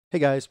Hey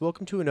guys,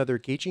 welcome to another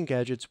Gauging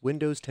Gadgets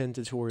Windows 10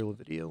 tutorial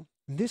video.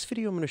 In this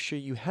video, I'm going to show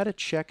you how to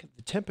check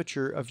the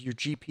temperature of your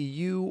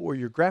GPU or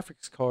your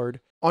graphics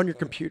card on your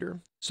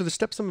computer. So the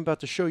steps I'm about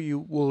to show you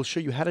will show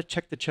you how to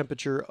check the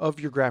temperature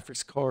of your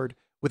graphics card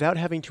without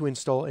having to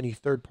install any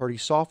third-party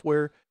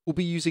software. We'll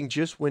be using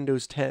just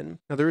Windows 10.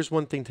 Now there is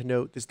one thing to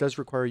note, this does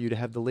require you to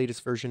have the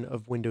latest version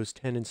of Windows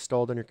 10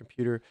 installed on your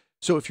computer.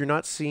 So if you're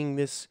not seeing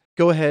this,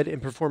 go ahead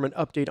and perform an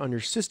update on your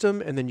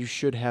system and then you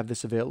should have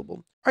this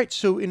available. All right,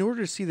 so in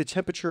order to see the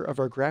temperature of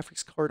our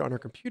graphics card on our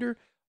computer,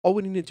 all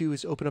we need to do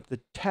is open up the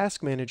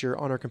task manager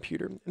on our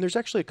computer. And there's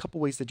actually a couple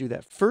ways to do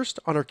that. First,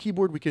 on our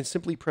keyboard, we can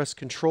simply press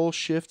Ctrl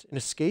Shift and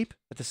Escape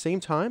at the same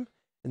time,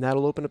 and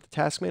that'll open up the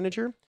task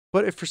manager.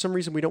 But if for some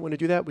reason we don't want to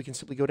do that, we can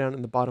simply go down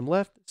in the bottom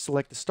left,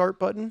 select the Start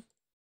button,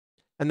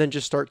 and then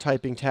just start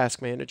typing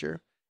Task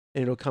Manager.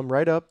 And it'll come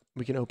right up,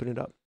 we can open it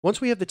up. Once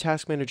we have the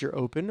Task Manager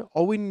open,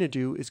 all we need to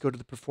do is go to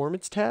the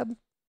Performance tab,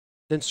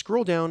 then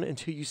scroll down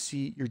until you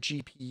see your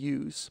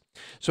GPUs.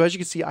 So as you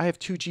can see, I have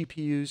two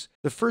GPUs.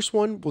 The first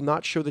one will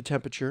not show the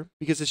temperature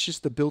because it's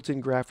just the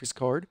built-in graphics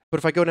card. But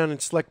if I go down and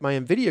select my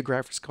NVIDIA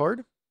graphics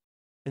card,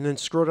 and then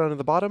scroll down to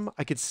the bottom,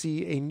 I could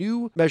see a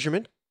new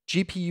measurement,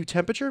 GPU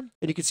temperature,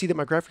 and you can see that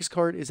my graphics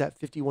card is at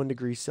 51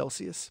 degrees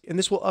Celsius. And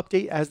this will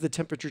update as the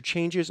temperature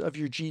changes of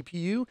your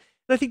GPU.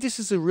 And I think this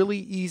is a really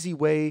easy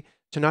way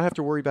to not have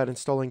to worry about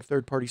installing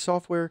third-party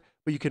software,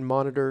 but you can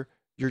monitor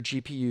your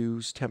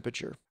GPU's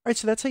temperature. All right,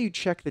 so that's how you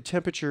check the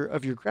temperature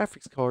of your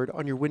graphics card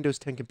on your Windows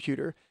 10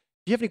 computer.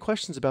 If you have any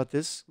questions about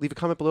this, leave a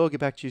comment below. I'll get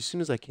back to you as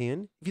soon as I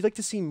can. If you'd like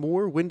to see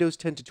more Windows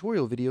 10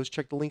 tutorial videos,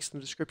 check the links in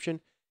the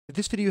description. If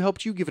this video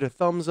helped you, give it a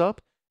thumbs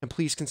up, and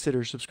please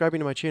consider subscribing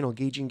to my channel,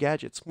 Gauging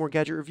Gadgets, more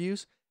gadget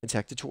reviews and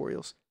tech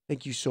tutorials.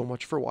 Thank you so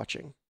much for watching.